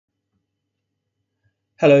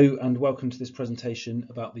Hello and welcome to this presentation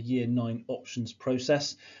about the Year 9 options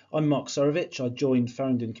process. I'm Mark Surowiec. I joined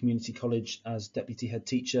Farringdon Community College as Deputy Head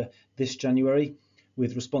Teacher this January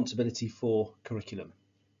with responsibility for curriculum.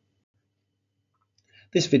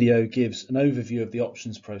 This video gives an overview of the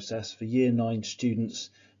options process for Year 9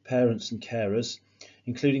 students, parents and carers,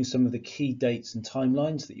 including some of the key dates and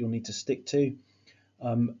timelines that you'll need to stick to,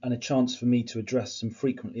 and a chance for me to address some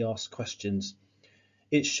frequently asked questions.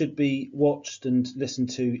 It should be watched and listened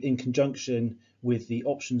to in conjunction with the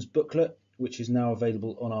options booklet, which is now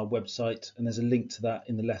available on our website, and there's a link to that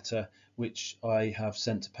in the letter which I have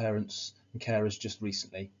sent to parents and carers just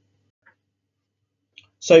recently.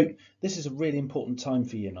 So this is a really important time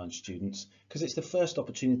for Year 9 students because it's the first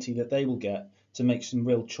opportunity that they will get to make some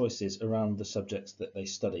real choices around the subjects that they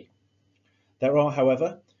study. There are,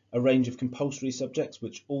 however, a range of compulsory subjects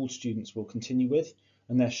which all students will continue with,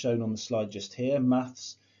 and they're shown on the slide just here: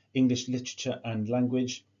 maths, English literature and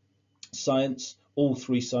language, science, all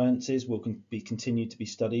three sciences will be continued to be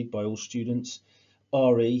studied by all students,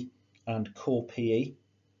 RE and core PE.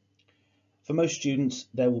 For most students,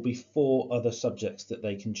 there will be 4 other subjects that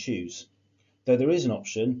they can choose, though there is an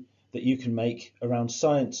option that you can make around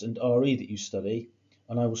science and RE that you study,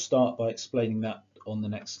 and I will start by explaining that on the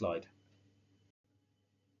next slide.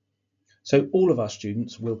 So all of our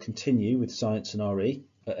students will continue with Science and RE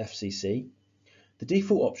at FCC. The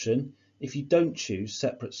default option, if you don't choose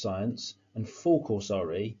separate Science and full course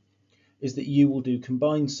RE, is that you will do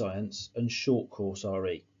combined Science and short course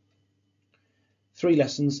RE. 3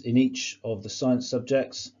 lessons in each of the science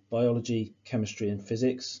subjects, biology, chemistry and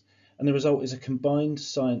physics, and the result is a combined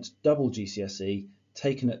Science double GCSE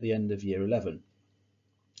taken at the end of Year 11.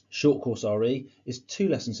 Short course RE is 2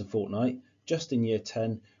 lessons a fortnight, just in Year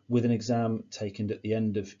 10, with an exam taken at the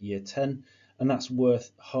end of Year 10, and that's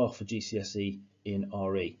worth half a GCSE in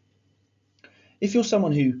RE. If you're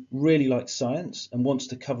someone who really likes science and wants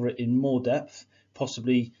to cover it in more depth,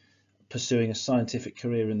 possibly pursuing a scientific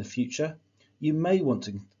career in the future, you may want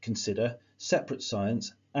to consider separate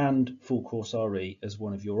science and full course RE as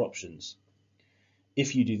one of your options.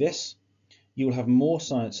 If you do this, you will have more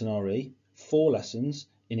science and RE, 4 lessons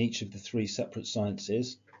in each of the 3 separate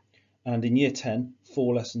sciences, and in Year 10,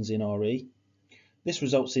 4 lessons in RE. This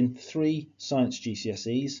results in 3 science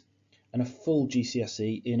GCSEs and a full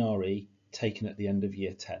GCSE in RE taken at the end of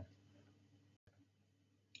Year 10.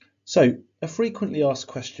 So, a frequently asked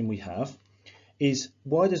question we have is,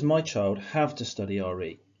 why does my child have to study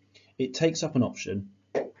RE? It takes up an option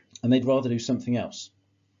and they'd rather do something else.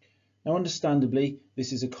 Now, understandably,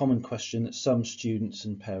 this is a common question that some students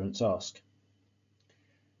and parents ask.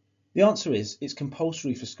 The answer is it's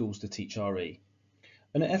compulsory for schools to teach RE,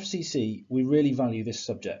 and at FCC we really value this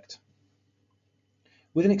subject.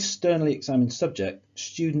 With an externally examined subject,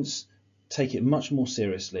 students take it much more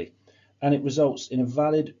seriously, and it results in a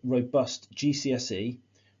valid, robust GCSE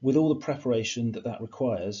with all the preparation that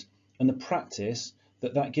requires, and the practice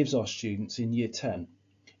that gives our students in Year 10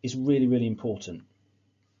 is really, really important.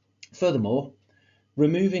 Furthermore,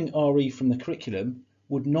 removing RE from the curriculum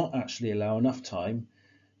would not actually allow enough time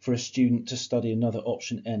for a student to study another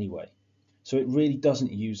option anyway. So it really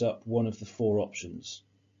doesn't use up one of the 4 options.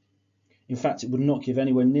 In fact, it would not give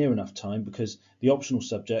anywhere near enough time because the optional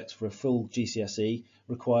subjects for a full GCSE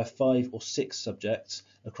require 5 or 6 subjects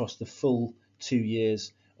across the full 2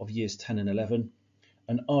 years of Years 10 and 11,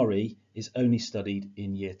 and RE is only studied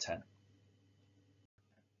in Year 10.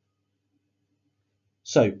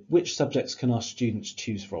 So, which subjects can our students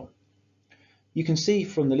choose from? You can see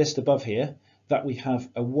from the list above here that we have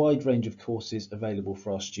a wide range of courses available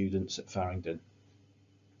for our students at Farringdon.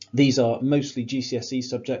 These are mostly GCSE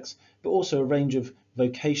subjects, but also a range of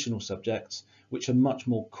vocational subjects which are much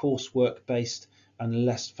more coursework based and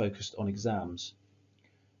less focused on exams.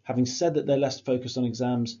 Having said that they're less focused on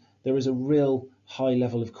exams, there is a real high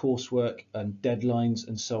level of coursework and deadlines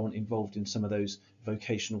and so on involved in some of those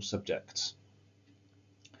vocational subjects.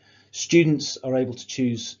 Students are able to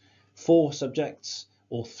choose 4 subjects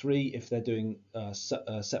or 3 if they're doing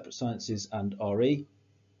separate sciences and RE.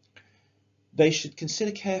 They should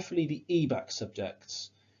consider carefully the EBAC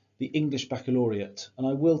subjects, the English Baccalaureate, and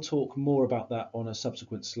I will talk more about that on a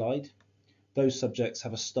subsequent slide. Those subjects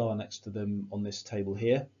have a star next to them on this table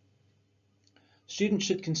here. Students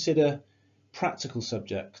should consider practical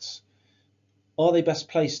subjects. Are they best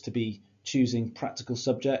placed to be choosing practical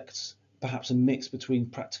subjects, perhaps a mix between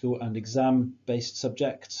practical and exam-based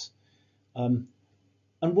subjects?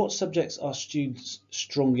 And what subjects are students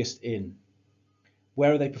strongest in?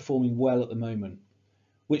 Where are they performing well at the moment?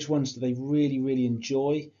 Which ones do they really, really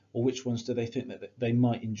enjoy, or which ones do they think that they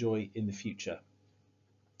might enjoy in the future?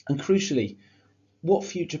 And crucially, what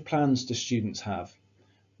future plans do students have?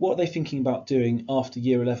 What are they thinking about doing after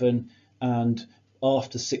year 11 and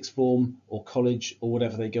after sixth form or college or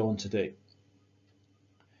whatever they go on to do?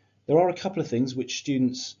 There are a couple of things which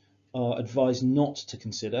students are advised not to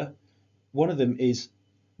consider. One of them is,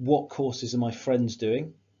 what courses are my friends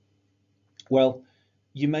doing? Well,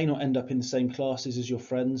 you may not end up in the same classes as your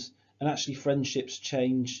friends, and actually friendships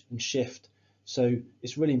change and shift. So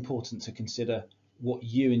it's really important to consider what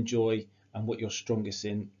you enjoy and what you're strongest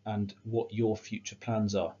in and what your future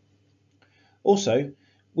plans are. Also,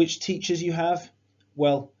 which teachers you have.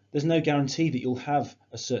 Well, there's no guarantee that you'll have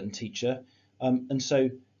a certain teacher, and so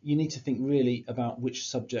you need to think really about which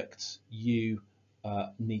subjects you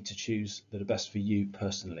need to choose that are best for you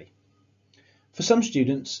personally. For some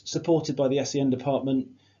students supported by the SEN department,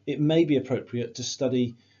 it may be appropriate to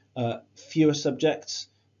study fewer subjects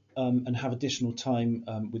and have additional time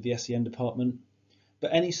with the SEN department,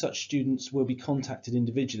 but any such students will be contacted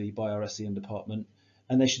individually by our SEN department,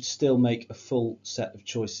 and they should still make a full set of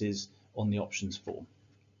choices on the options form.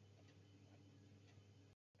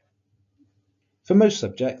 For most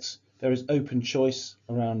subjects, there is open choice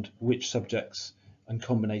around which subjects and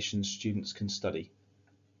combinations students can study.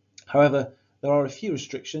 However, there are a few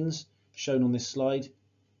restrictions shown on this slide.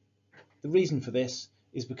 The reason for this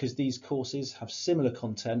is because these courses have similar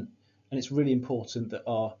content, and it's really important that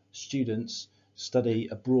our students study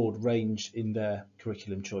a broad range in their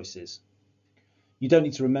curriculum choices. You don't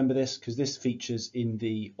need to remember this because this features in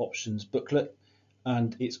the options booklet,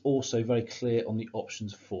 and it's also very clear on the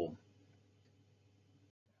options form.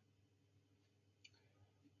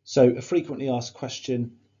 So a frequently asked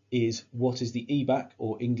question is, what is the EBAC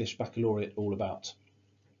or English Baccalaureate all about?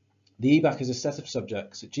 The EBAC is a set of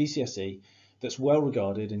subjects at GCSE that's well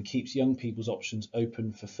regarded and keeps young people's options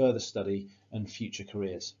open for further study and future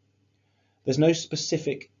careers. There's no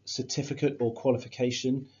specific certificate or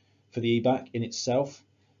qualification for the EBAC in itself.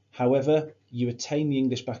 However, you attain the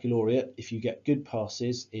English Baccalaureate if you get good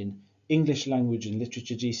passes in English Language and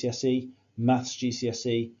Literature GCSE, Maths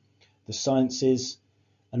GCSE, the Sciences,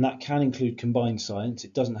 and that can include combined science,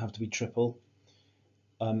 it doesn't have to be triple,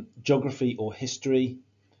 geography or history,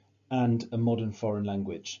 and a modern foreign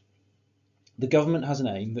language. The government has an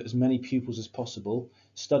aim that as many pupils as possible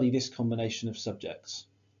study this combination of subjects.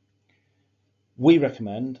 We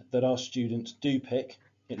recommend that our students do pick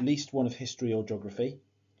at least one of history or geography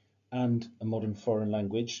and a modern foreign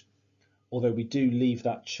language, although we do leave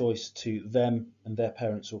that choice to them and their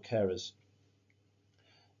parents or carers.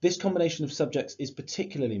 This combination of subjects is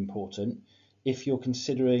particularly important if you're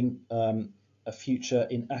considering a future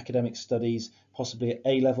in academic studies, possibly at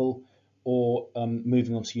A-level or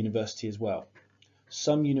moving on to university as well.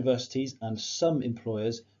 Some universities and some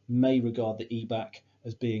employers may regard the EBAC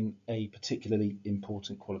as being a particularly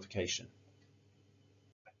important qualification.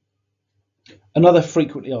 Another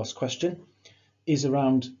frequently asked question is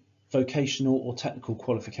around vocational or technical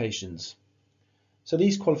qualifications. So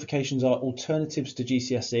these qualifications are alternatives to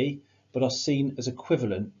GCSE, but are seen as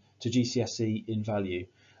equivalent to GCSE in value.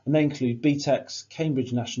 And they include BTECs,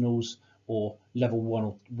 Cambridge Nationals, or Level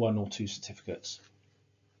 1 or 2 certificates.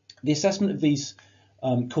 The assessment of these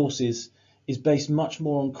courses is based much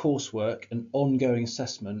more on coursework and ongoing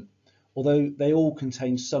assessment, although they all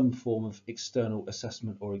contain some form of external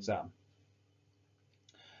assessment or exam.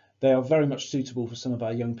 They are very much suitable for some of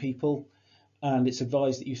our young people, and it's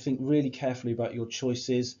advised that you think really carefully about your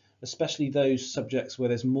choices, especially those subjects where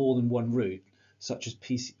there's more than one route, such as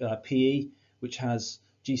PE, which has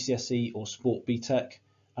GCSE or Sport BTEC,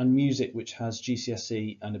 and Music, which has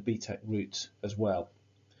GCSE and a BTEC route as well.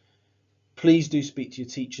 Please do speak to your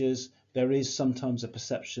teachers. There is sometimes a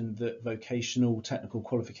perception that vocational technical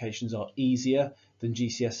qualifications are easier than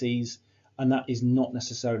GCSEs, and that is not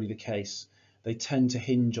necessarily the case. They tend to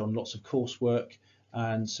hinge on lots of coursework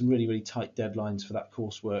and some really, really tight deadlines for that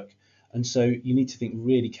coursework. And so you need to think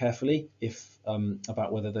really carefully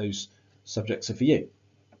about whether those subjects are for you.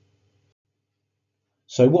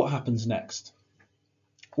 So what happens next?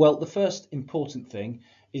 Well, the first important thing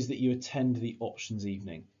is that you attend the options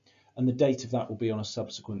evening, and the date of that will be on a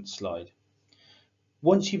subsequent slide.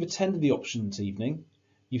 Once you've attended the options evening,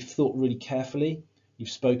 you've thought really carefully, you've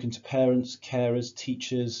spoken to parents, carers,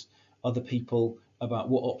 teachers, other people about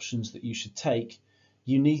what options that you should take,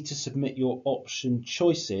 you need to submit your option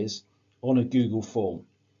choices on a Google form.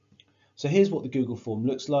 So here's what the Google form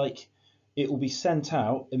looks like. It will be sent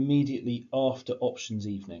out immediately after options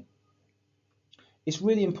evening. It's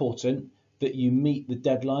really important that you meet the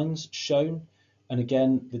deadlines shown, and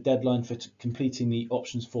again the deadline for completing the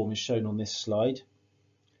options form is shown on this slide.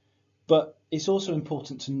 But It's also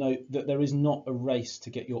important to note that there is not a race to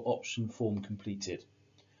get your option form completed.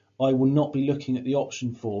 I will not be looking at the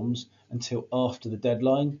option forms until after the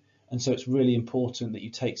deadline, and so it's really important that you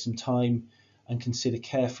take some time and consider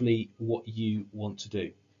carefully what you want to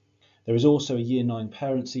do. There is also a Year 9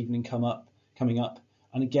 Parents' Evening coming up,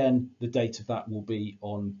 and again, the date of that will be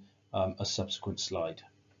on a subsequent slide.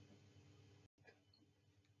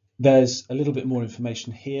 There's a little bit more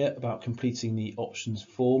information here about completing the options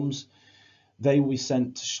forms. They will be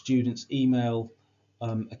sent to students' email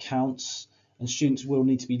accounts, and students will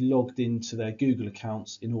need to be logged into their Google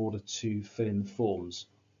accounts in order to fill in the forms.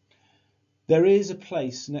 There is a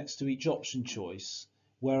place next to each option choice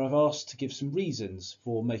where I've asked to give some reasons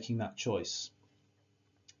for making that choice.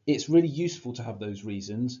 It's really useful to have those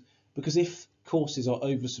reasons, because if courses are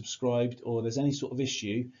oversubscribed or there's any sort of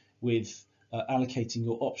issue with allocating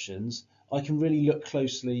your options, I can really look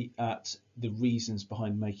closely at the reasons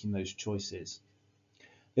behind making those choices.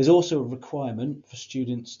 There's also a requirement for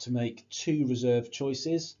students to make 2 reserved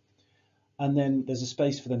choices, and then there's a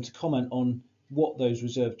space for them to comment on what those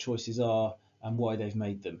reserved choices are and why they've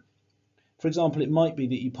made them. For example, it might be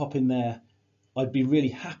that you pop in there, I'd be really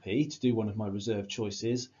happy to do one of my reserved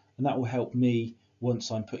choices, and that will help me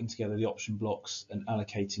once I'm putting together the option blocks and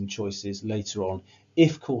allocating choices later on,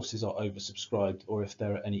 if courses are oversubscribed or if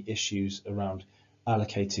there are any issues around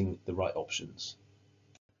allocating the right options.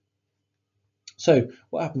 So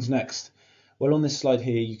what happens next? Well, on this slide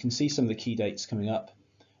here, you can see some of the key dates coming up.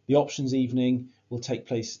 The options evening will take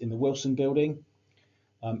place in the Wilson building.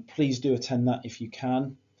 Please do attend that if you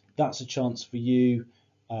can. That's a chance for you,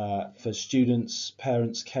 for students,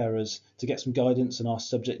 parents, carers, to get some guidance and ask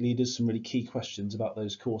subject leaders some really key questions about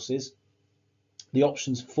those courses. The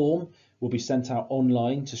options form will be sent out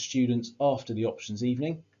online to students after the options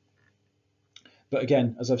evening. But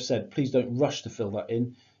again, as I've said, please don't rush to fill that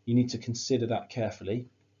in. You need to consider that carefully.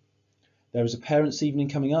 There is a parents' evening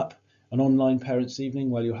coming up, an online parents' evening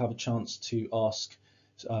where you'll have a chance to ask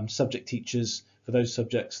subject teachers for those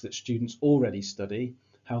subjects that students already study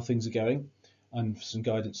how things are going, and for some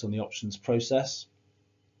guidance on the options process.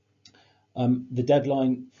 The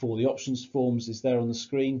deadline for the options forms is there on the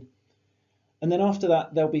screen. And then after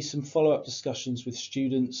that, there'll be some follow-up discussions with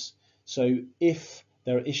students. So if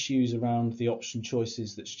there are issues around the option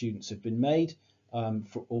choices that students have been made,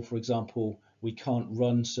 for example, we can't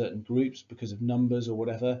run certain groups because of numbers or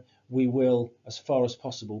whatever, we will, as far as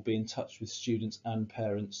possible, be in touch with students and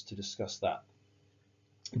parents to discuss that.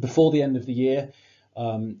 Before the end of the year,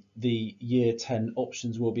 the Year 10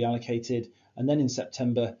 options will be allocated, and then in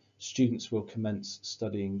September, students will commence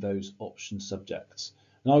studying those option subjects.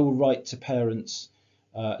 And I will write to parents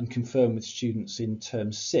and confirm with students in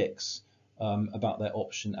term 6 about their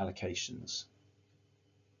option allocations.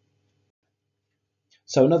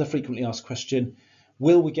 So another frequently asked question,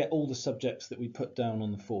 will we get all the subjects that we put down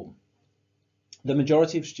on the form? The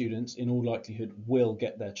majority of students, in all likelihood, will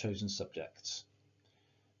get their chosen subjects.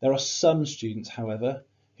 There are some students, however,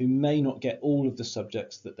 who may not get all of the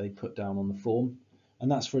subjects that they put down on the form,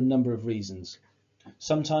 and that's for a number of reasons.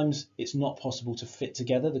 Sometimes it's not possible to fit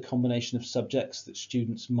together the combination of subjects that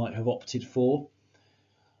students might have opted for.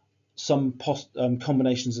 Some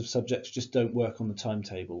combinations of subjects just don't work on the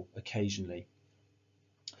timetable occasionally.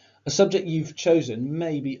 A subject you've chosen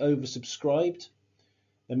may be oversubscribed.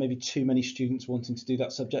 There may be too many students wanting to do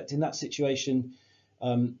that subject. In that situation,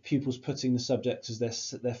 pupils putting the subject as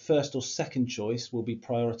their first or second choice will be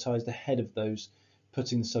prioritised ahead of those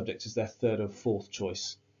putting the subject as their third or fourth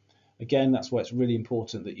choice. Again, that's why it's really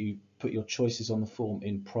important that you put your choices on the form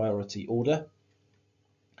in priority order.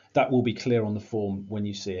 That will be clear on the form when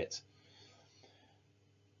you see it.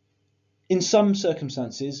 In some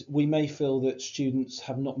circumstances, we may feel that students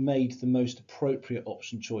have not made the most appropriate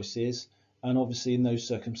option choices, and obviously in those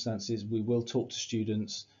circumstances we will talk to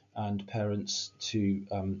students and parents to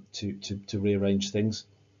rearrange things.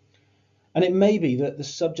 And it may be that the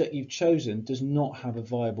subject you've chosen does not have a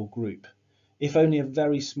viable group. If only a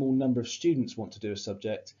very small number of students want to do a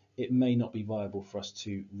subject, it may not be viable for us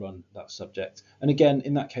to run that subject. And again,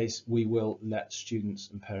 in that case, we will let students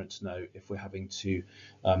and parents know if we're having to,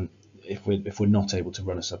 if we're not able to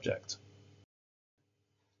run a subject.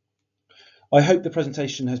 I hope the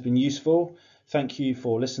presentation has been useful. Thank you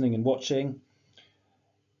for listening and watching.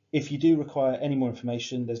 If you do require any more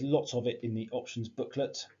information, there's lots of it in the options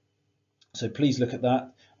booklet. So please look at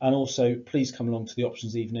that, and also please come along to the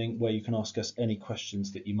options evening where you can ask us any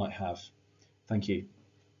questions that you might have. Thank you.